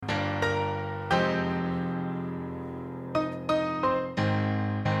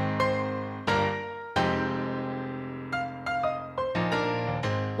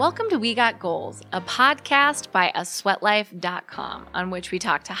Welcome to We Got Goals, a podcast by asweatlife.com on which we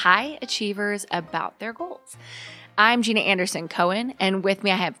talk to high achievers about their goals. I'm Gina Anderson Cohen, and with me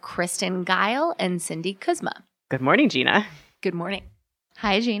I have Kristen Guile and Cindy Kuzma. Good morning, Gina. Good morning.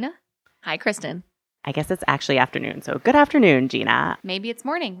 Hi, Gina. Hi, Kristen. I guess it's actually afternoon, so good afternoon, Gina. Maybe it's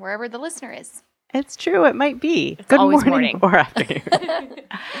morning, wherever the listener is. It's true, it might be. It's good always morning or afternoon.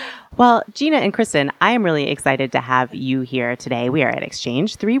 Well, Gina and Kristen, I am really excited to have you here today. We are at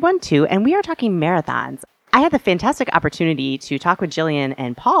Exchange 312, and we are talking marathons. I had the fantastic opportunity to talk with Jillian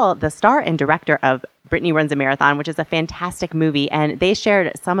and Paul, the star and director of Brittany Runs a Marathon, which is a fantastic movie, and they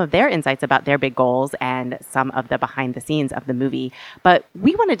shared some of their insights about their big goals and some of the behind the scenes of the movie. But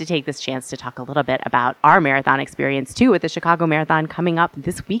we wanted to take this chance to talk a little bit about our marathon experience, too, with the Chicago Marathon coming up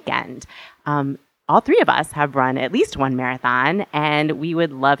this weekend. All three of us have run at least one marathon, and we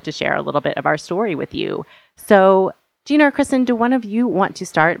would love to share a little bit of our story with you. So, Gina or Kristen, do one of you want to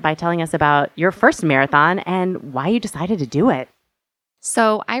start by telling us about your first marathon and why you decided to do it?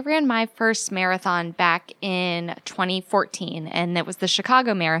 So I ran my first marathon back in 2014, and it was the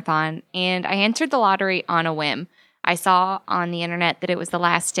Chicago Marathon, and I entered the lottery on a whim. I saw on the internet that it was the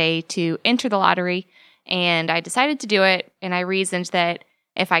last day to enter the lottery, and I decided to do it, and I reasoned that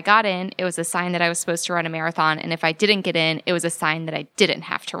if I got in, it was a sign that I was supposed to run a marathon, and if I didn't get in, it was a sign that I didn't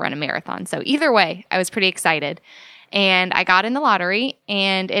have to run a marathon. So either way, I was pretty excited. And I got in the lottery,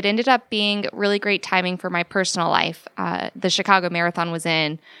 and it ended up being really great timing for my personal life. The Chicago Marathon was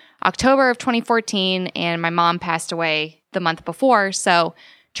in October of 2014, and my mom passed away the month before. So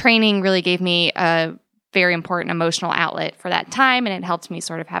training really gave me a very important emotional outlet for that time, and it helped me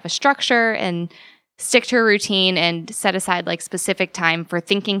sort of have a structure and stick to a routine and set aside like specific time for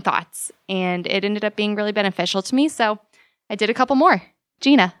thinking thoughts. And it ended up being really beneficial to me. So I did a couple more.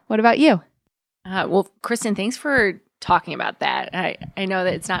 Gina, what about you? Well, Kristen, thanks for talking about that. I know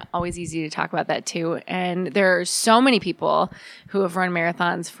that it's not always easy to talk about that too. And there are so many people who have run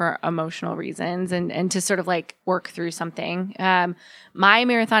marathons for emotional reasons and to sort of like work through something. My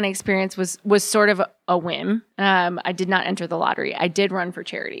marathon experience was sort of a whim. I did not enter the lottery. I did run for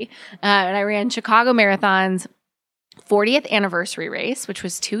charity. And I ran Chicago Marathon's 40th anniversary race, which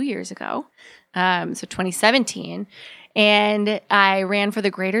was 2 years ago. So 2017. And I ran for the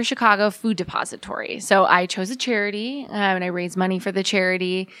Greater Chicago Food Depository. So I chose a charity, and I raised money for the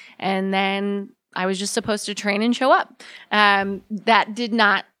charity, and then I was just supposed to train and show up. That did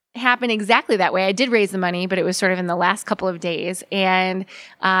not happen exactly that way. I did raise the money, but it was sort of in the last couple of days, and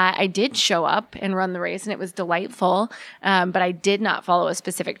I did show up and run the race, and it was delightful, but I did not follow a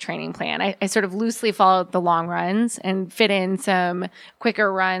specific training plan. I sort of loosely followed the long runs and fit in some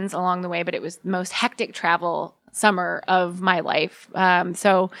quicker runs along the way, but it was the most hectic travel summer of my life.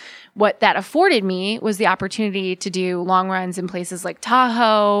 So what that afforded me was the opportunity to do long runs in places like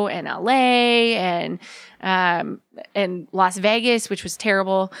Tahoe and LA and Las Vegas, which was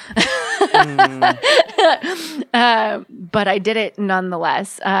terrible. But I did it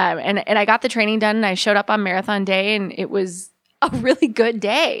nonetheless. And I got the training done, and I showed up on marathon day, and it was a really good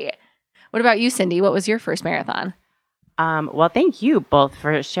day. What about you, Cindy? What was your first marathon? Well, thank you both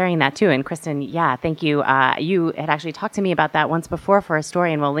for sharing that too. And Kristen, yeah, thank you. You had actually talked to me about that once before for a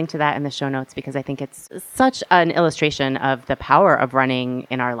story, and we'll link to that in the show notes because I think it's such an illustration of the power of running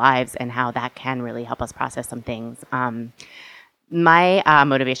in our lives and how that can really help us process some things. My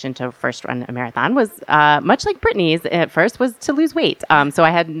motivation to first run a marathon was much like Brittany's at first, was to lose weight. So I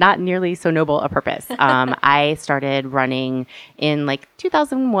had not nearly so noble a purpose. I started running in like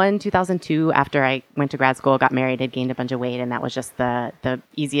 2001, 2002 after I went to grad school, got married, had gained a bunch of weight, and that was just the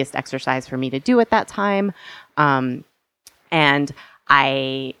easiest exercise for me to do at that time. And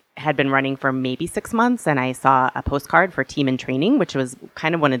I had been running for maybe 6 months, and I saw a postcard for Team in Training, which was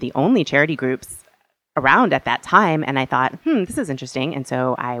kind of one of the only charity groups around at that time. And I thought, this is interesting. And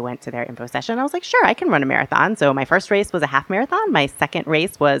so I went to their info session. I was like, sure, I can run a marathon. So my first race was a half marathon. My second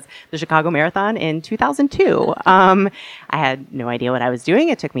race was the Chicago Marathon in 2002. I had no idea what I was doing.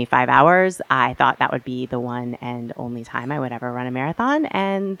 It took me 5 hours. I thought that would be the one and only time I would ever run a marathon.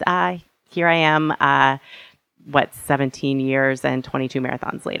 And here I am, 17 years and 22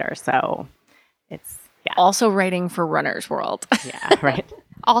 marathons later. So it's, yeah. Also writing for Runner's World. Yeah, right.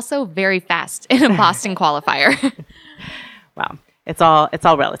 Also very fast in a Boston qualifier. Well, it's all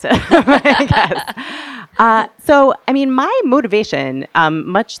relative, I guess. So, I mean, my motivation,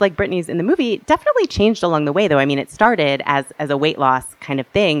 much like Brittany's in the movie, definitely changed along the way, though. I mean, it started as a weight loss kind of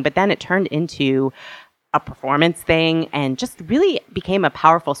thing, but then it turned into a performance thing and just really became a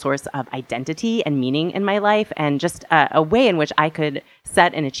powerful source of identity and meaning in my life, and just a way in which I could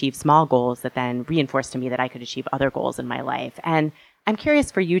set and achieve small goals that then reinforced to me that I could achieve other goals in my life. And I'm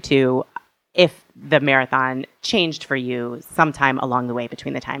curious for you two if the marathon changed for you sometime along the way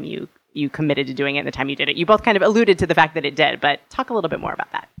between the time you committed to doing it and the time you did it. You both kind of alluded to the fact that it did, but talk a little bit more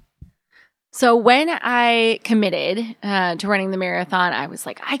about that. So when I committed to running the marathon, I was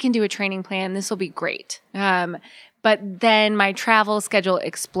like, I can do a training plan. This will be great. But then my travel schedule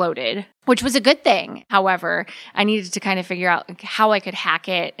exploded, which was a good thing. However, I needed to kind of figure out how I could hack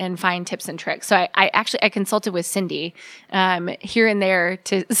it and find tips and tricks. So I consulted with Cindy here and there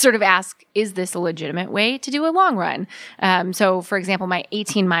to sort of ask, is this a legitimate way to do a long run? So for example, my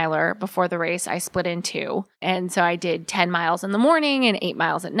 18-miler before the race, I split in two. And so I did 10 miles in the morning and 8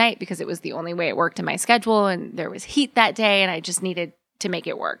 miles at night because it was the only way it worked in my schedule. And there was heat that day and I just needed to make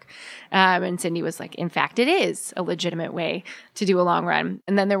it work. And Cindy was like, in fact, it is a legitimate way to do a long run.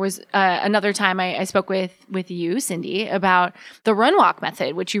 And then there was another time I spoke with you, Cindy, about the run walk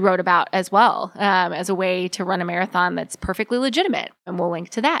method, which you wrote about as well, as a way to run a marathon that's perfectly legitimate. And we'll link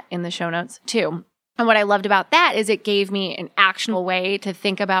to that in the show notes too. And what I loved about that is it gave me an actionable way to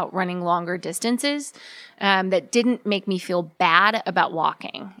think about running longer distances that didn't make me feel bad about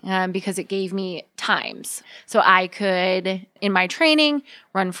walking because it gave me times. So I could, in my training,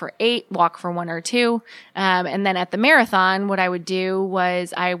 run for 8, walk for 1 or 2. And then at the marathon, what I would do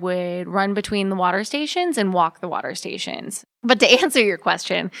was I would run between the water stations and walk the water stations. But to answer your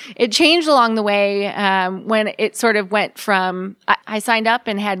question, it changed along the way when it sort of went from I signed up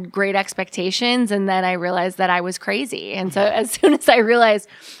and had great expectations, and then I realized that I was crazy. And so as soon as I realized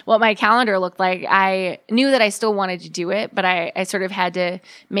what my calendar looked like, I knew that I still wanted to do it, but I sort of had to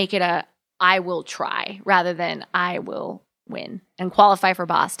make it a I will try rather than I will win and qualify for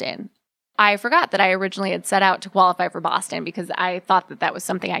Boston. I forgot that I originally had set out to qualify for Boston because I thought that that was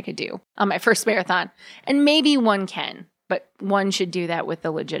something I could do on my first marathon. And maybe one can. But one should do that with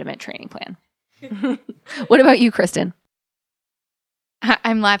a legitimate training plan. What about you, Kristen?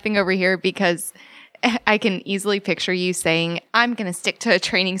 I'm laughing over here because I can easily picture you saying, I'm going to stick to a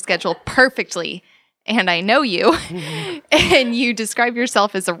training schedule perfectly. And I know you. And you describe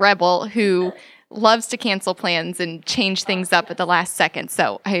yourself as a rebel who loves to cancel plans and change things up at the last second.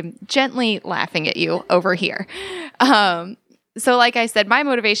 So I'm gently laughing at you over here. So like I said, my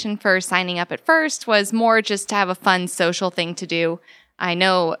motivation for signing up at first was more just to have a fun social thing to do. I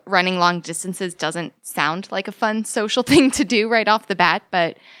know running long distances doesn't sound like a fun social thing to do right off the bat,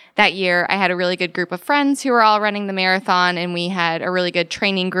 but that year I had a really good group of friends who were all running the marathon, and we had a really good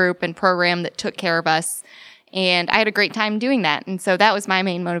training group and program that took care of us. And I had a great time doing that. And so that was my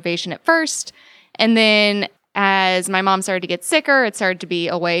main motivation at first. And then as my mom started to get sicker, it started to be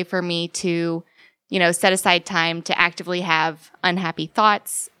a way for me to set aside time to actively have unhappy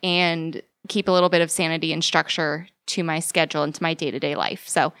thoughts and keep a little bit of sanity and structure to my schedule and to my day-to-day life.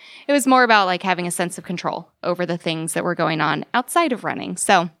 So it was more about like having a sense of control over the things that were going on outside of running.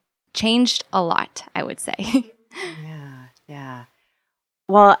 So changed a lot, I would say. Yeah.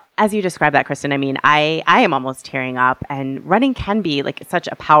 Well, as you described that, Kristen, I mean, I am almost tearing up, and running can be like such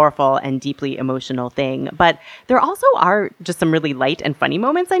a powerful and deeply emotional thing. But there also are just some really light and funny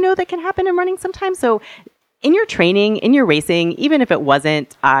moments I know that can happen in running sometimes. So in your training, in your racing, even if it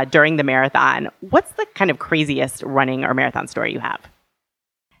wasn't during the marathon, what's the kind of craziest running or marathon story you have?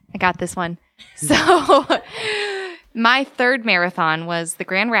 I got this one. So my third marathon was the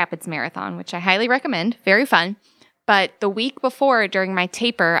Grand Rapids Marathon, which I highly recommend. Very fun. But the week before, during my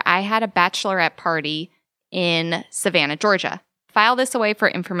taper, I had a bachelorette party in Savannah, Georgia. File this away for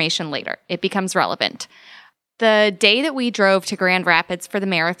information later. It becomes relevant. The day that we drove to Grand Rapids for the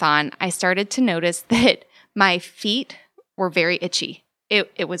marathon, I started to notice that my feet were very itchy.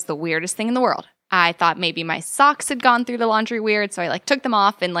 It was the weirdest thing in the world. I thought maybe my socks had gone through the laundry weird, so I took them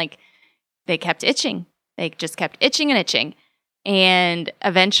off and they kept itching. They just kept itching and itching. And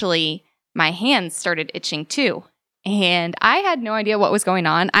eventually my hands started itching too. And I had no idea what was going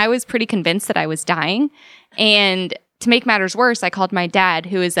on. I was pretty convinced that I was dying. And to make matters worse, I called my dad,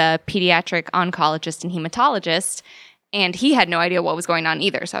 who is a pediatric oncologist and hematologist, and he had no idea what was going on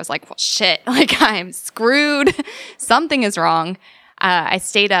either. So I was like, well, shit, I'm screwed. Something is wrong. I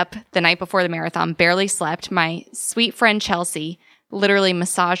stayed up the night before the marathon, barely slept. My sweet friend Chelsea literally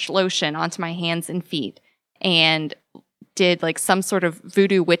massaged lotion onto my hands and feet and did some sort of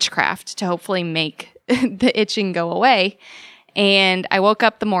voodoo witchcraft to hopefully make the itching go away. And I woke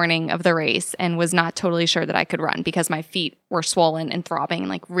up the morning of the race and was not totally sure that I could run because my feet were swollen and throbbing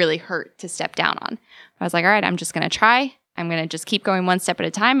and really hurt to step down on. I was like, all right, I'm just going to try. I'm going to just keep going one step at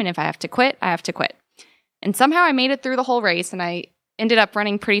a time. And if I have to quit, I have to quit. And somehow I made it through the whole race, and I ended up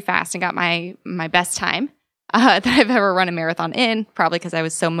running pretty fast and got my best time that I've ever run a marathon in, probably because I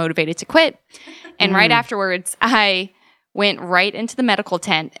was so motivated to quit. And right afterwards, I went right into the medical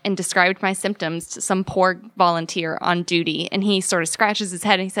tent and described my symptoms to some poor volunteer on duty. And he sort of scratches his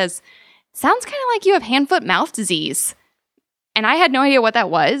head and he says, "Sounds kind of like you have hand, foot, mouth disease." And I had no idea what that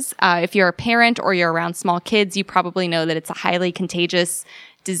was. If you're a parent or you're around small kids, you probably know that it's a highly contagious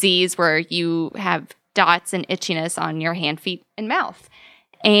disease where you have dots and itchiness on your hand, feet, and mouth.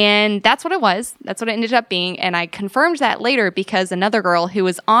 And that's what it was. That's what it ended up being. And I confirmed that later because another girl who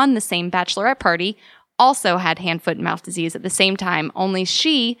was on the same bachelorette party also had hand, foot, and mouth disease at the same time, only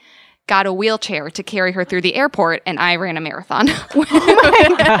she got a wheelchair to carry her through the airport, and I ran a marathon. Oh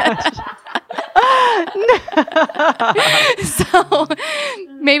my gosh. So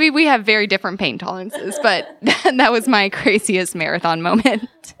maybe we have very different pain tolerances, but that was my craziest marathon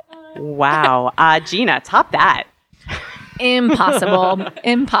moment. Wow. Gina, top that. Impossible.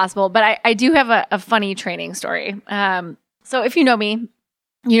 Impossible. But I do have a funny training story. So if you know me,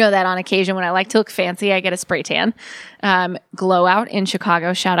 you know that on occasion when I like to look fancy, I get a spray tan. Glow Out in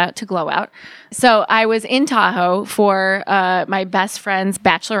Chicago. Shout out to Glow Out. So I was in Tahoe for my best friend's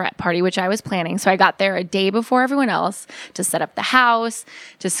bachelorette party, which I was planning. So I got there a day before everyone else to set up the house,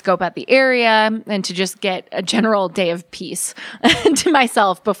 to scope out the area, and to just get a general day of peace to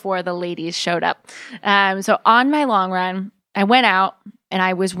myself before the ladies showed up. So on my long run, I went out and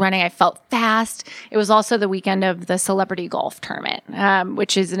I was running. I felt fast. It was also the weekend of the Celebrity Golf Tournament,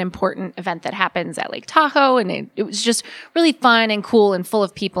 which is an important event that happens at Lake Tahoe. And it was just really fun and cool and full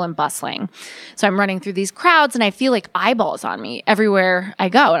of people and bustling. So I'm running through these crowds and I feel like eyeballs on me everywhere I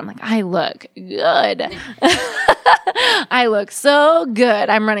go. And I'm like, I look good. I look so good.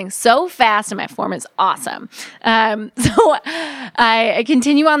 I'm running so fast and my form is awesome. So I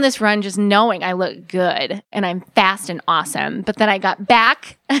continue on this run just knowing I look good and I'm fast and awesome. But then I got back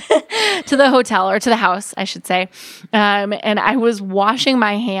to the hotel, or to the house, I should say. And I was washing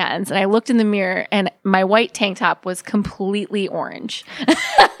my hands and I looked in the mirror and my white tank top was completely orange.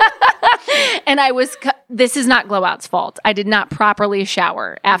 And this is not Glow Out's fault. I did not properly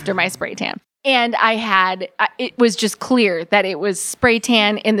shower after my spray tan. And it was just clear that it was spray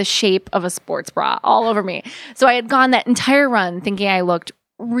tan in the shape of a sports bra all over me. So I had gone that entire run thinking I looked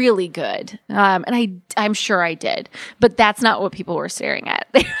really good. And I'm sure I did. But that's not what people were staring at.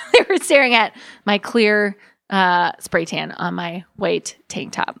 They were staring at my clear spray tan on my white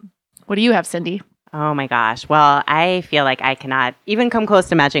tank top. What do you have, Cindy? Oh my gosh. Well, I feel like I cannot even come close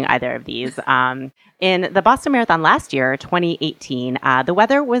to matching either of these. In the Boston Marathon last year, 2018, the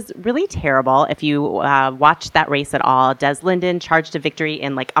weather was really terrible. If you watched that race at all, Des Linden charged to victory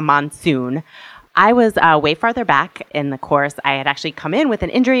in like a monsoon. I was way farther back in the course. I had actually come in with an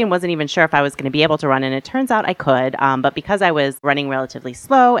injury and wasn't even sure if I was going to be able to run. And it turns out I could. But because I was running relatively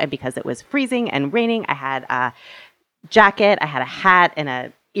slow and because it was freezing and raining, I had a jacket, I had a hat and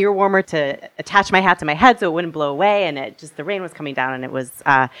a ear warmer to attach my hat to my head so it wouldn't blow away. And the rain was coming down and it was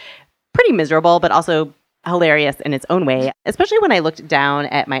pretty miserable, but also hilarious in its own way, especially when I looked down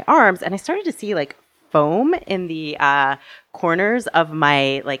at my arms and I started to see like foam in the corners of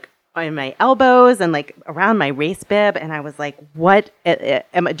my on my elbows and like around my race bib. And I was like, what,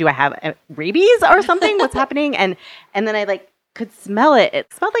 do I have rabies or something? What's happening? And then I like could smell it.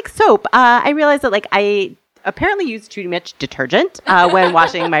 It smelled like soap. I realized that like I apparently used too much detergent when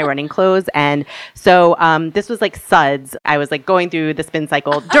washing my running clothes. And so this was like suds. I was like going through the spin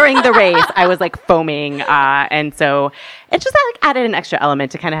cycle during the race. I was like foaming. And so it just like added an extra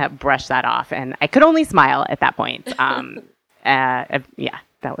element to kind of brush that off. And I could only smile at that point. Yeah,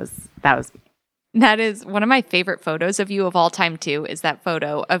 that was. That is one of my favorite photos of you of all time, too, is that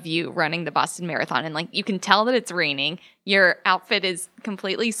photo of you running the Boston Marathon. And, like, you can tell that it's raining. Your outfit is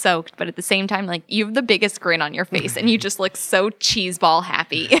completely soaked, but at the same time, like, you have the biggest grin on your face, and you just look so cheeseball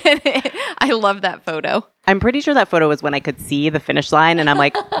happy. I love that photo. I'm pretty sure that photo was when I could see the finish line, and I'm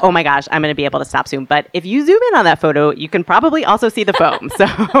like, oh my gosh, I'm going to be able to stop soon. But if you zoom in on that photo, you can probably also see the foam. So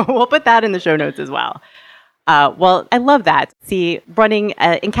we'll put that in the show notes as well. Well, I love that. See, running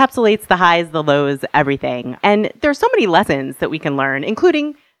encapsulates the highs, the lows, everything. And there's so many lessons that we can learn,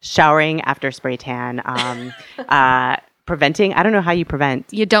 including showering after spray tan, preventing. I don't know how you prevent.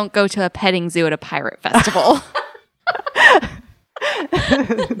 You don't go to a petting zoo at a pirate festival.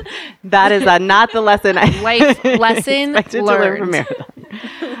 That is not the lesson Life lesson learned. To learn from marathon.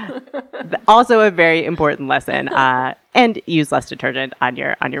 Also a very important lesson. And use less detergent on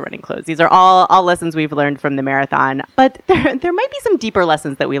your running clothes. These are all lessons we've learned from the marathon. But there might be some deeper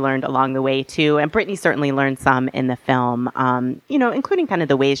lessons that we learned along the way too. And Brittany certainly learned some in the film. Including kind of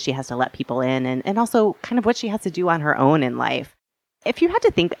the ways she has to let people in, and also kind of what she has to do on her own in life. If you had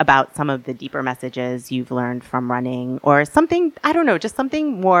to think about some of the deeper messages you've learned from running or something, I don't know, just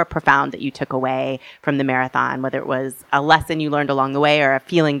something more profound that you took away from the marathon, whether it was a lesson you learned along the way or a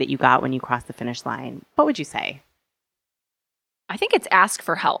feeling that you got when you crossed the finish line, what would you say? I think it's ask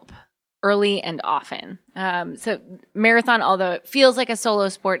for help early and often. So marathon, although it feels like a solo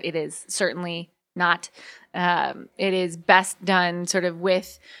sport, it is certainly not. It is best done sort of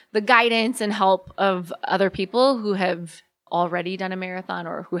with the guidance and help of other people who have already done a marathon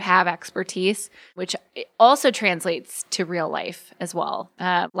or who have expertise, which also translates to real life as well.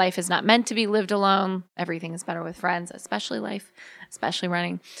 Life is not meant to be lived alone. Everything is better with friends, especially life, especially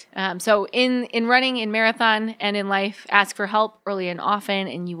running. So in running, in marathon, and in life, ask for help early and often,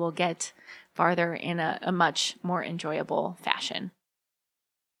 and you will get farther in a much more enjoyable fashion.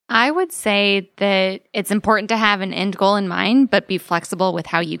 I would say that it's important to have an end goal in mind, but be flexible with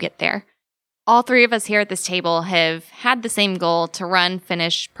how you get there. All three of us here at this table have had the same goal to run,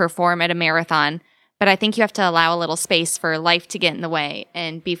 finish, perform at a marathon, but I think you have to allow a little space for life to get in the way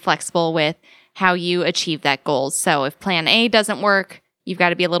and be flexible with how you achieve that goal. So if plan A doesn't work, you've got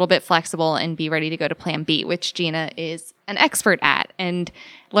to be a little bit flexible and be ready to go to plan B, which Gina is an expert at and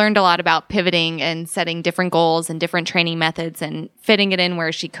learned a lot about pivoting and setting different goals and different training methods and fitting it in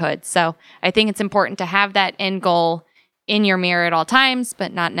where she could. So I think it's important to have that end goal in your mirror at all times,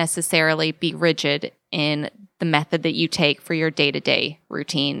 but not necessarily be rigid in the method that you take for your day-to-day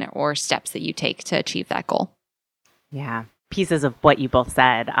routine or steps that you take to achieve that goal. Yeah. Pieces of what you both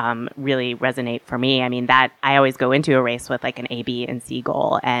said really resonate for me. I mean, that I always go into a race with like an A, B, and C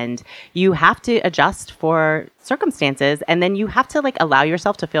goal, and you have to adjust for circumstances, and then you have to like allow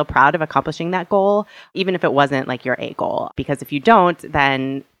yourself to feel proud of accomplishing that goal, even if it wasn't like your A goal. Because if you don't,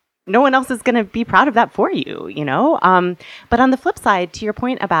 then no one else is going to be proud of that for you, you know? But on the flip side, to your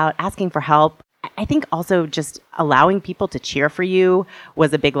point about asking for help, I think also just allowing people to cheer for you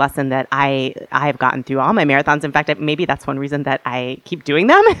was a big lesson that I've gotten through all my marathons. In fact, maybe that's one reason that I keep doing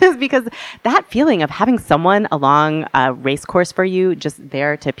them is because that feeling of having someone along a race course for you, just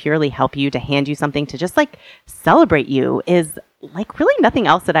there to purely help you, to hand you something, to just like celebrate you is like really nothing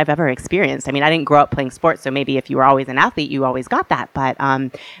else that I've ever experienced. I mean, I didn't grow up playing sports, so maybe if you were always an athlete, you always got that. But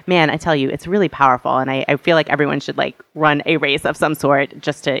man, I tell you, it's really powerful. And I feel like everyone should like run a race of some sort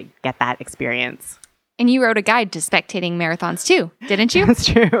just to get that experience. And you wrote a guide to spectating marathons too, didn't you? That's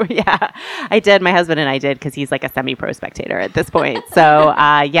true. Yeah, I did. My husband and I did because he's like a semi-pro spectator at this point. So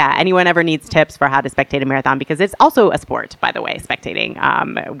yeah, anyone ever needs tips for how to spectate a marathon, because it's also a sport, by the way, spectating.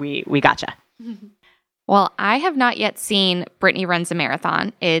 We gotcha. Well, I have not yet seen Brittany Runs a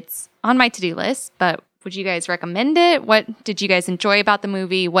Marathon. It's on my to-do list, but would you guys recommend it? What did you guys enjoy about the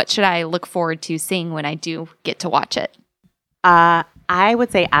movie? What should I look forward to seeing when I do get to watch it? I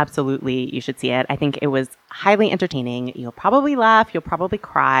would say absolutely you should see it. I think it was highly entertaining. You'll probably laugh. You'll probably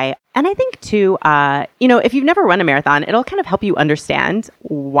cry. And I think too, if you've never run a marathon, it'll kind of help you understand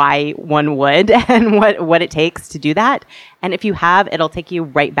why one would and what it takes to do that. And if you have, it'll take you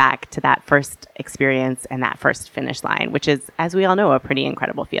right back to that first experience and that first finish line, which is, as we all know, a pretty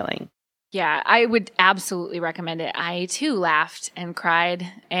incredible feeling. Yeah, I would absolutely recommend it. I too laughed and cried,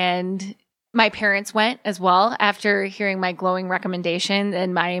 and my parents went as well after hearing my glowing recommendation,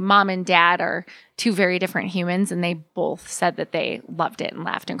 and my mom and dad are two very different humans, and they both said that they loved it and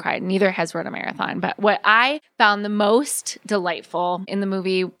laughed and cried. Neither has run a marathon. But what I found the most delightful in the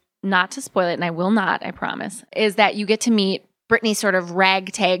movie, not to spoil it, and I will not, I promise, is that you get to meet Brittany's sort of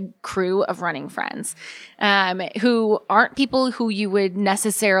ragtag crew of running friends, who aren't people who you would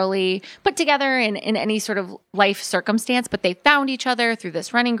necessarily put together in any sort of life circumstance, but they found each other through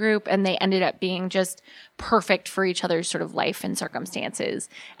this running group, and they ended up being just perfect for each other's sort of life and circumstances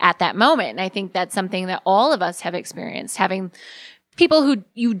at that moment. And I think that's something that all of us have experienced, having people who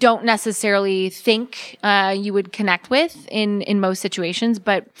you don't necessarily think you would connect with in most situations,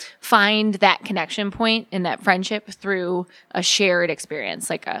 but find that connection point and that friendship through a shared experience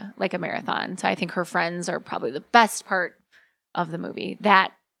like a marathon. So I think her friends are probably the best part of the movie.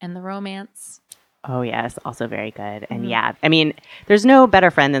 That and the romance. Oh, yes. Also very good. And yeah, I mean, there's no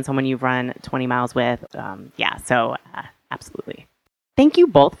better friend than someone you've run 20 miles with. So absolutely. Thank you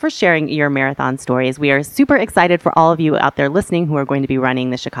both for sharing your marathon stories. We are super excited for all of you out there listening who are going to be running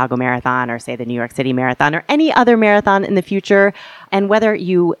the Chicago Marathon or say the New York City Marathon or any other marathon in the future. And whether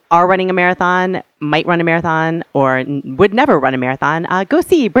you are running a marathon, might run a marathon, or would never run a marathon, go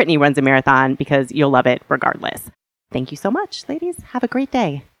see Brittany Runs a Marathon because you'll love it regardless. Thank you so much, ladies. Have a great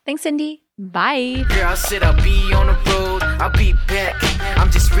day. Thanks, Cindy. Bye. Girl, I said I'll be on the road. I'll be back. I'm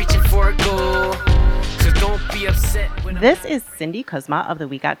just reaching for a goal. So don't be upset. This is Cindy Kuzma of the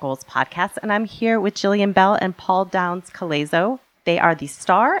We Got Goals podcast, and I'm here with Jillian Bell and Paul Downs Calazo. They are the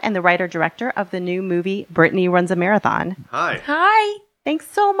star and the writer-director of the new movie, Brittany Runs a Marathon. Hi. Hi. Thanks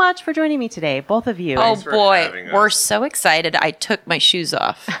so much for joining me today, both of you. Oh for boy, having us. we're so excited. I took my shoes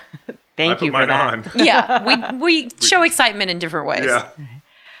off. Thank I you put for mine that. on. Yeah, we show excitement in different ways. Yeah.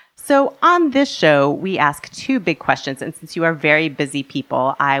 So on this show, we ask two big questions. And since you are very busy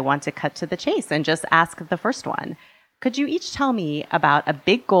people, I want to cut to the chase and just ask the first one. Could you each tell me about a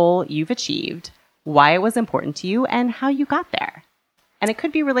big goal you've achieved, why it was important to you, and how you got there? And it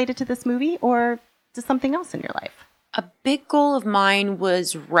could be related to this movie or to something else in your life. A big goal of mine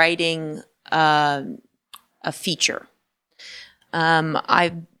was writing a feature.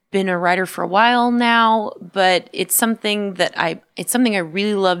 I've been a writer for a while now, but it's something I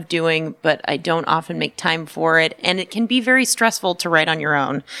really love doing, but I don't often make time for it. And it can be very stressful to write on your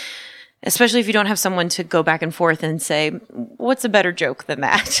own, especially if you don't have someone to go back and forth and say, what's a better joke than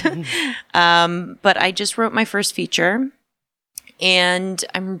that? But I just wrote my first feature and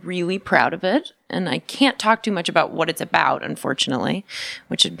I'm really proud of it. And I can't talk too much about what it's about, unfortunately,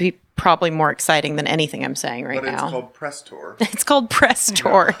 which would be probably more exciting than anything I'm saying right But now. it's called Press Tour. It's called Press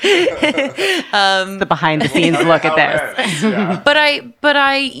Tour. The behind the scenes look at this. Yeah. But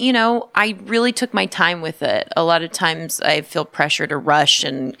I really took my time with it. A lot of times I feel pressure to rush,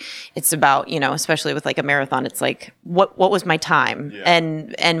 and it's about, especially with like a marathon, it's like, what was my time? Yeah.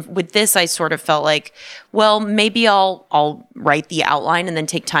 And with this, I sort of felt like, well, maybe I'll write the outline and then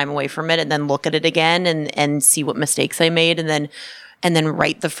take time away from it and then look at it again and see what mistakes I made and then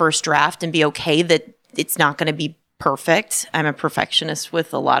write the first draft and be okay that it's not going to be perfect. I'm a perfectionist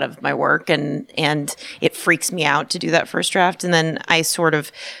with a lot of my work and it freaks me out to do that first draft. And then I sort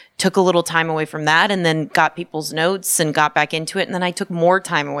of took a little time away from that and then got people's notes and got back into it. And then I took more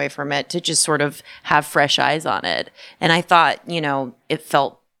time away from it to just sort of have fresh eyes on it. And I thought, it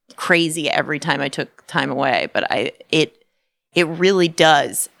felt crazy every time I took time away, but it really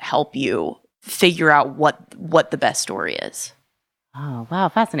does help you figure out what the best story is. Oh, wow.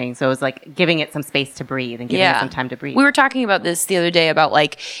 Fascinating. So it was like giving it some space to breathe and giving it some time to breathe. We were talking about this the other day about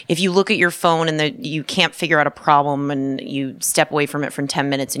like if you look at your phone and you can't figure out a problem and you step away from it for 10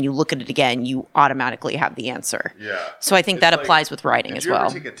 minutes and you look at it again, you automatically have the answer. Yeah. So I think It's that like, applies with writing as well.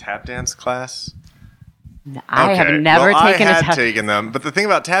 Did you ever take a tap dance class? I have Okay. never well, taken I a had tap. taken them, but the thing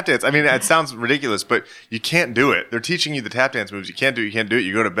about tap dance, I mean, it sounds ridiculous, but you can't do it. They're teaching you the tap dance moves. You can't do it.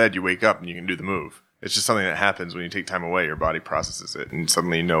 You go to bed, you wake up, and you can do the move. It's just something that happens when you take time away. Your body processes it, and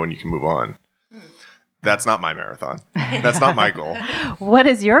suddenly you know and you can move on. That's not my marathon. That's not my goal. What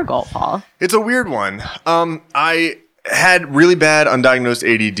is your goal, Paul? It's a weird one. I had really bad undiagnosed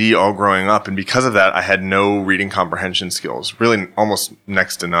ADD all growing up, and because of that, I had no reading comprehension skills, really almost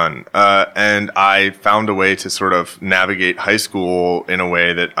next to none. And I found a way to sort of navigate high school in a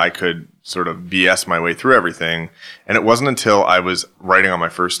way that I could sort of BS my way through everything. And it wasn't until I was writing on my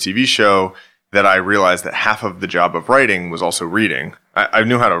first TV show that I realized that half of the job of writing was also reading. I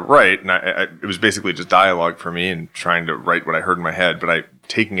knew how to write, and it was basically just dialogue for me and trying to write what I heard in my head, but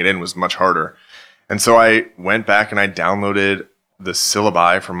taking it in was much harder. And so I went back and I downloaded the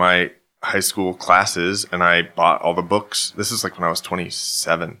syllabi for my high school classes and I bought all the books. This is like when I was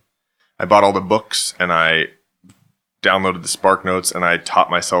 27. I bought all the books and I downloaded the Spark Notes and I taught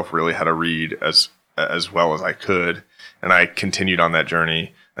myself really how to read as well as I could. And I continued on that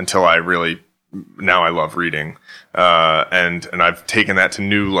journey until now I love reading. And I've taken that to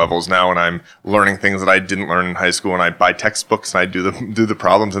new levels now, and I'm learning things that I didn't learn in high school, and I buy textbooks and I do the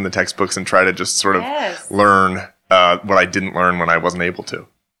problems in the textbooks and try to just sort of learn what I didn't learn when I wasn't able to.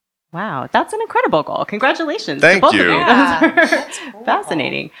 Wow, that's an incredible goal. Congratulations. Thank to both you. Of you. Yeah.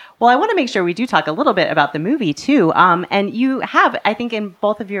 Fascinating. Well, I want to make sure we do talk a little bit about the movie too. And you have, I think in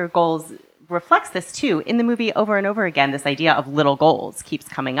both of your goals, reflects this too. In the movie over and over again, this idea of little goals keeps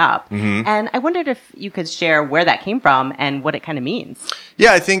coming up. Mm-hmm. And I wondered if you could share where that came from and what it kind of means.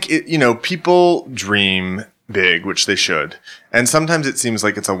 Yeah, I think, people dream big, which they should. And sometimes it seems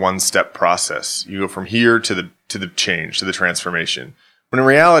like it's a one-step process. You go from here to the change, to the transformation. When in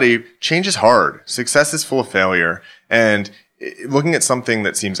reality, change is hard. Success is full of failure. And looking at something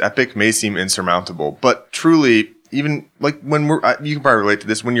that seems epic may seem insurmountable, but truly, even like when you can probably relate to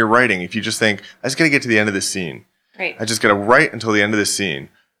this when you're writing, if you just think, I just got to get to the end of this scene. Right. I just got to write until the end of this scene.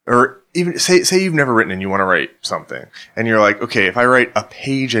 Or even say you've never written and you want to write something and you're like, okay, if I write a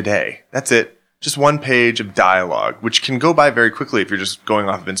page a day, that's it. Just one page of dialogue, which can go by very quickly if you're just going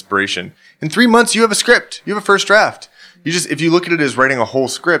off of inspiration. In 3 months, you have a script. You have a first draft. If you look at it as writing a whole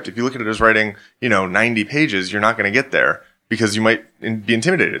script, if you look at it as writing, 90 pages, you're not going to get there. Because you might be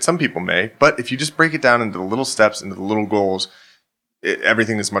intimidated. Some people may. But if you just break it down into the little steps, into the little goals,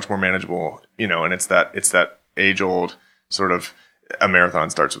 everything is much more manageable, and it's that age-old sort of a marathon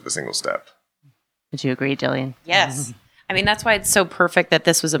starts with a single step. Would you agree, Jillian? Yes. I mean, that's why it's so perfect that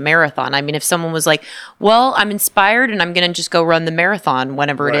this was a marathon. I mean, if someone was like, well, I'm inspired and I'm going to just go run the marathon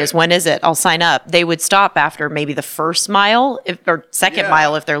whenever it is. When is it? I'll sign up. They would stop after maybe the first mile or second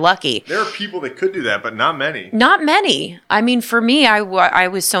mile if they're lucky. There are people that could do that, but not many. Not many. I mean, for me, I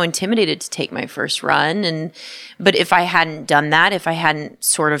was so intimidated to take my first run. But if I hadn't done that, if I hadn't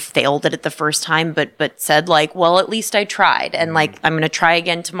sort of failed at it the first time, but said like, well, at least I tried. And like, I'm going to try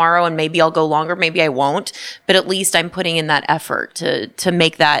again tomorrow and maybe I'll go longer. Maybe I won't. But at least I'm putting in that effort to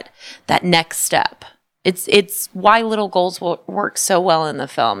make that next step. It's why little goals will work so well in the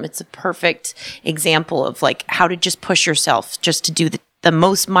film. It's a perfect example of like how to just push yourself just to do the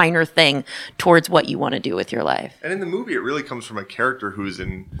most minor thing towards what you want to do with your life. And in the movie, it really comes from a character who's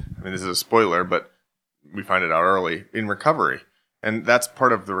in, I mean, this is a spoiler, but we find it out early, in recovery. And that's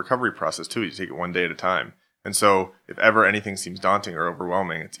part of the recovery process too. You take it one day at a time. And so if ever anything seems daunting or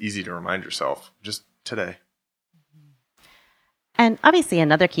overwhelming, it's easy to remind yourself, just today. And obviously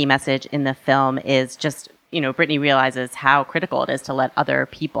another key message in the film is just, Brittany realizes how critical it is to let other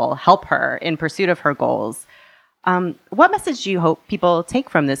people help her in pursuit of her goals. What message do you hope people take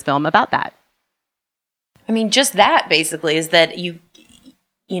from this film about that? I mean, just that basically is that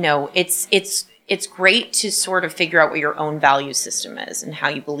it's great to sort of figure out what your own value system is and how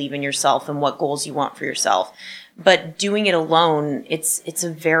you believe in yourself and what goals you want for yourself. But doing it alone, it's a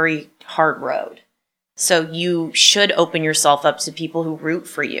very hard road. So you should open yourself up to people who root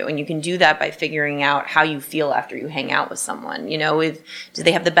for you. And you can do that by figuring out how you feel after you hang out with someone. Do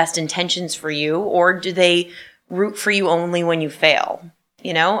they have the best intentions for you, or do they root for you only when you fail?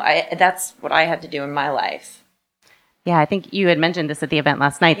 That's what I had to do in my life. Yeah, I think you had mentioned this at the event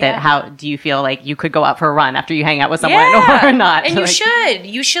last night, that how do you feel like you could go out for a run after you hang out with someone or not? And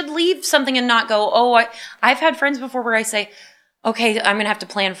you should leave something and not go, I've had friends before where I say, okay, I'm going to have to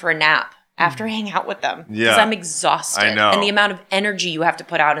plan for a nap after I hang out with them because I'm exhausted. I know. And the amount of energy you have to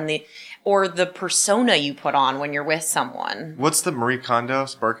put out or the persona you put on when you're with someone. What's the Marie Kondo,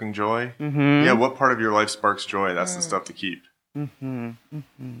 Sparking Joy? Mm-hmm. Yeah, what part of your life sparks joy? That's the stuff to keep. Mm-hmm.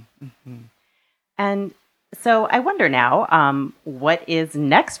 Mm-hmm. Mm-hmm. And so I wonder now, what is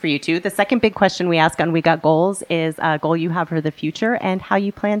next for you two? The second big question we ask on We Got Goals is a goal you have for the future and how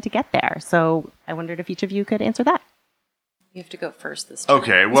you plan to get there. So I wondered if each of you could answer that. You have to go first this time.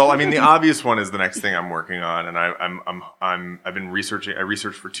 Okay. Well, I mean, the obvious one is the next thing I'm working on, and I've been researching. I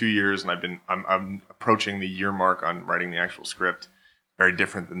researched for 2 years, and I'm approaching the year mark on writing the actual script. Very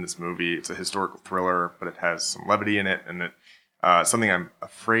different than this movie. It's a historical thriller, but it has some levity in it, and something I'm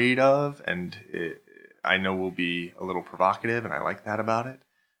afraid of, and I know will be a little provocative, and I like that about it.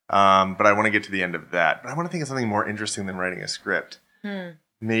 But I want to get to the end of that. But I want to think of something more interesting than writing a script.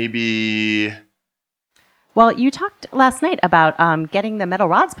 Maybe. Well, you talked last night about getting the metal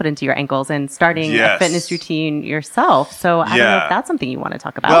rods put into your ankles and starting a fitness routine yourself. So I don't know if that's something you want to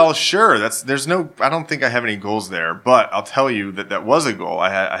talk about. Well, sure. I don't think I have any goals there, but I'll tell you that was a goal.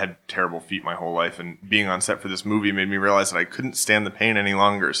 I had terrible feet my whole life, and being on set for this movie made me realize that I couldn't stand the pain any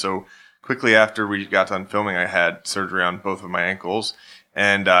longer. So quickly after we got done filming, I had surgery on both of my ankles,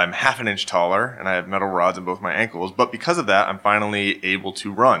 and I'm half an inch taller, and I have metal rods in both my ankles. But because of that, I'm finally able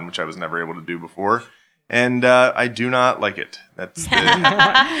to run, which I was never able to do before. And I do not like it. That's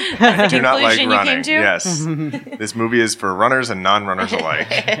I do not like running. Yes. This movie is for runners and non-runners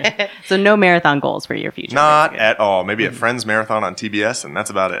alike. So no marathon goals for your future? Not at all. Maybe a Friends marathon on TBS, and that's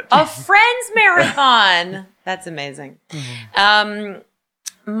about it. A Friends marathon! That's amazing.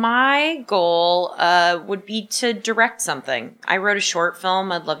 My goal would be to direct something. I wrote a short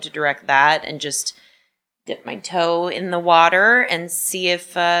film. I'd love to direct that and just dip my toe in the water and see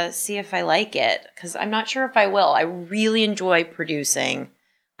if I like it, because I'm not sure if I will. I really enjoy producing.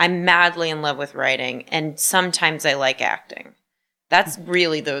 I'm madly in love with writing, and sometimes I like acting. That's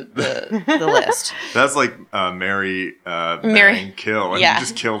really the list. That's like Mary Bang Kill, and you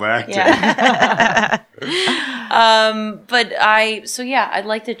just killed acting. Yeah. I'd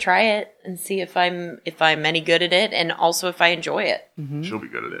like to try it and see if I'm any good at it, and also if I enjoy it. Mm-hmm. She'll be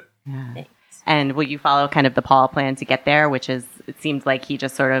good at it. Yeah. And will you follow kind of the Paul plan to get there, which is, it seems like he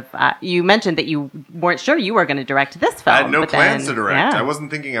just sort of, you mentioned that you weren't sure you were going to direct this film. I had no plans to direct. I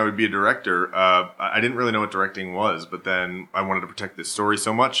wasn't thinking I would be a director. I didn't really know what directing was, but then I wanted to protect this story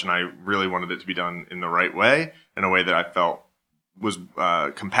so much, and I really wanted it to be done in the right way, in a way that I felt was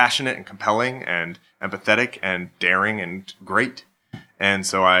compassionate and compelling and empathetic and daring and great. And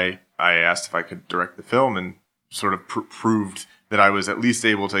so I asked if I could direct the film, and sort of proved that I was at least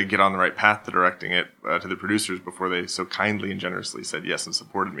able to get on the right path to directing it to the producers before they so kindly and generously said yes and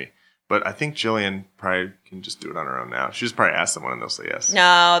supported me. But I think Jillian probably can just do it on her own now. She just probably ask someone and they'll say yes.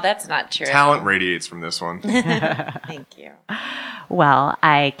 No, that's not true. Talent radiates from this one. Thank you. Well,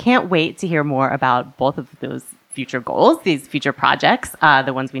 I can't wait to hear more about both of those future goals, these future projects,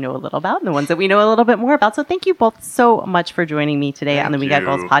 the ones we know a little about and the ones that we know a little bit more about. So thank you both so much for joining me today on the We Got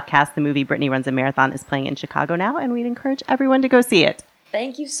Goals podcast. The movie Brittany Runs a Marathon is playing in Chicago now, and we'd encourage everyone to go see it.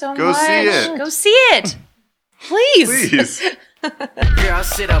 Thank you so Go much. see it. Go see it. Please. Please. Girl, I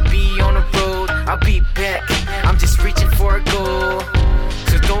said I'll be on the road, I'll be back. I'm just reaching for a goal.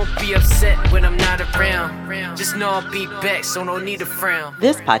 So don't be upset when I'm not around. Just know I'll be back, so no need to frown.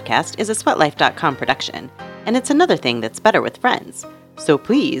 This podcast is a sweatlife.com production, and it's another thing that's better with friends. So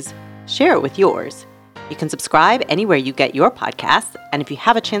please, share it with yours. You can subscribe anywhere you get your podcasts, and if you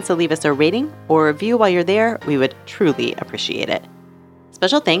have a chance to leave us a rating or a review while you're there, we would truly appreciate it.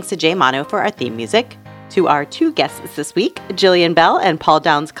 Special thanks to Jay Mono for our theme music, to our two guests this week, Jillian Bell and Paul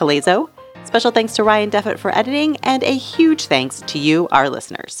Downs-Calazo. Special thanks to Ryan Deffett for editing, and a huge thanks to you, our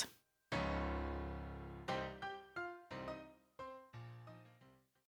listeners.